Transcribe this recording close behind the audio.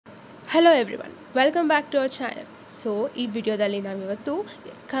Hello everyone, welcome back to our channel. So ಈ ವಿಡಿಯೋದಲ್ಲಿ ನಾವಿವತ್ತು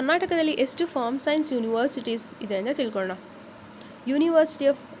ಕರ್ನಾಟಕದಲ್ಲಿ ಎಷ್ಟು ಫಾರ್ಮ್ ಸೈನ್ಸ್ ಯೂನಿವರ್ಸಿಟೀಸ್ ಇದೆ ಅಂತ ತಿಳ್ಕೊಳ್ಳೋಣ. University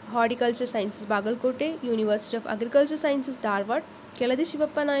of horticulture sciences Bagalkot, university of agriculture sciences Dharwad, Keladi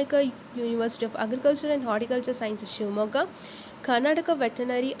Shivappa ನಾಯಕ university of agriculture and horticulture sciences Shivamogga, Karnataka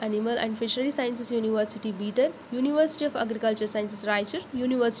veterinary animal and fishery sciences university Bidar, university of agriculture sciences Raichur,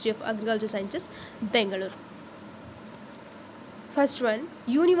 university of agriculture sciences Bengaluru. First one,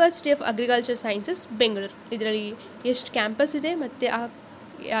 university of agriculture sciences Bengaluru. ಇದರಲ್ಲಿ ಎಷ್ಟು campus ಇದೆ ಮತ್ತು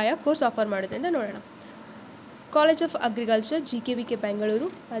ಯಾವ course offer ಮಾಡುತ್ತೆ ಅಂತ ನೋಡೋಣ. College of agriculture GKVK Bengaluru,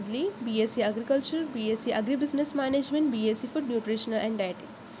 ಅಲ್ಲಿ BSc agriculture, BSc agri business management, BSc food nutritional and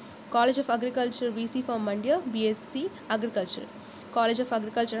ಡಯಟಿಕ್ಸ್. College of agriculture VC form Mandya, BSc agriculture. College of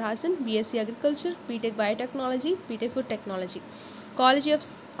agriculture Haasan, BSc agriculture, btech biotechnology, btech food technology.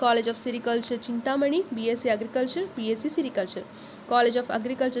 College of Sericulture Chintamani, BSc Agriculture, BSc Sericulture. College of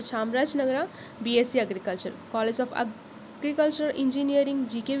Agriculture Chamrajnagara, BSc Agriculture. College of Agriculture Engineering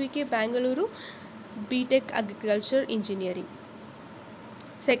GKVK Bangalore, btech Agriculture Engineering.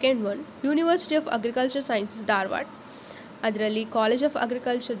 Second one, University of Agriculture Sciences Dharwad. ಅದರಲ್ಲಿ College of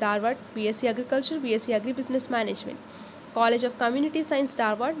Agriculture Dharwad, BSc Agriculture, BSc Agri Business Management. College of Community Science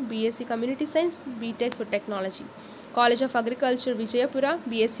Dharwad, BSc Community Science, btech Food Technology. College of Agriculture Vijayapura,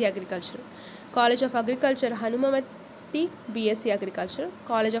 BSc Agriculture. College of Agriculture Hanumamatti, BSc Agriculture.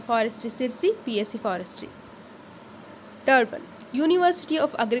 College of Forestry Sirsi, BSc Forestry. Third one, University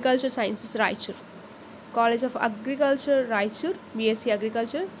of Agriculture Sciences Raichur. College of Agriculture Raichur, BSc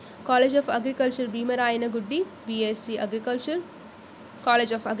Agriculture. College of Agriculture Bhimarayana-Guddi, BSc Agriculture.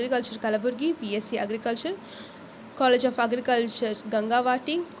 College of Agriculture Kalaburgi, BSc Agriculture. College of Agriculture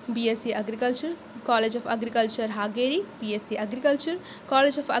Gangavati, BSc Agriculture. College of Agriculture Hageri, BSc Agriculture.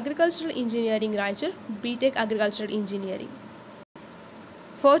 College of Agricultural Engineering Raichur, btech Agricultural Engineering.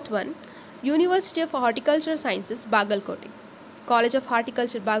 Fourth one, University of Horticulture Sciences Bagalkote. College of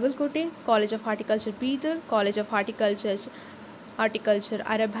Horticulture Bagalkote, College of Horticulture Bidar, College of Horticulture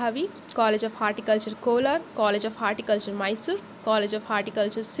Arabhavi, College of Horticulture Kolar, College of Horticulture Mysore, College of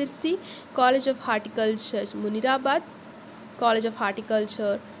Horticulture Sirsi, College of Horticulture Munirabad, College of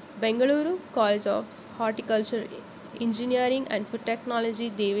Horticulture Bengaluru, College of Horticulture Engineering and Food Technology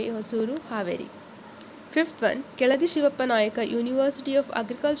Devi Hosuru, Haveri. Fifth one, Keladi Shivappa Nayaka University of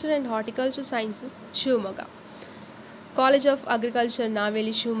Agriculture and Horticulture Sciences Shivamoga. College of Agriculture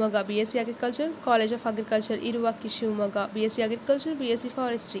Naveli Shivamoga, BSc Agriculture. College of Agriculture Iruvakki Shivamoga, BSc Agriculture, BSc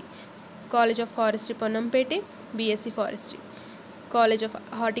Forestry. College of Forestry Ponnampete, BSc Forestry. College of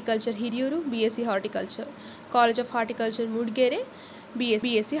Horticulture Hiriyuru, BSc Horticulture. College of Horticulture Mudgere,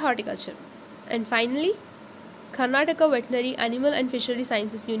 BSc Horticulture. And finally, Karnataka Veterinary Animal and Fishery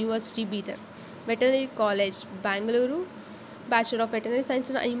Sciences University Bidar. Veterinary College Bangalore, Bachelor of Veterinary Science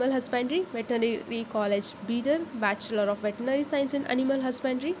and Animal Husbandry. Veterinary College Bidar, Bachelor of Veterinary Science and Animal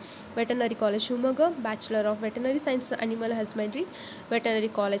Husbandry. Veterinary College Shumaga, Bachelor of Veterinary Science and Animal Husbandry. Veterinary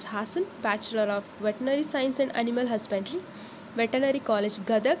College Hassan, Bachelor of Veterinary Science and Animal Husbandry. Veterinary College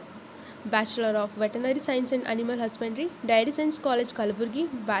Gadag, Bachelor of Veterinary Science and Animal Husbandry. Dairy Science College Kalaburgi,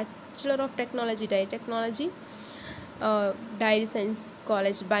 Bachelor of Technology Dairy Technology. Dairy Science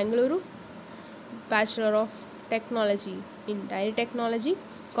College Bangalore, Bachelor of Technology in Dairy Technology.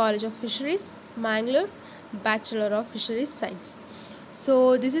 College of Fisheries Mangalore, Bachelor of Fisheries Science.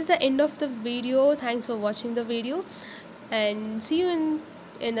 So this is the end of the video. Thanks for watching the video and see you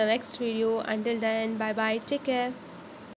in the next video. Until then, bye bye, take care.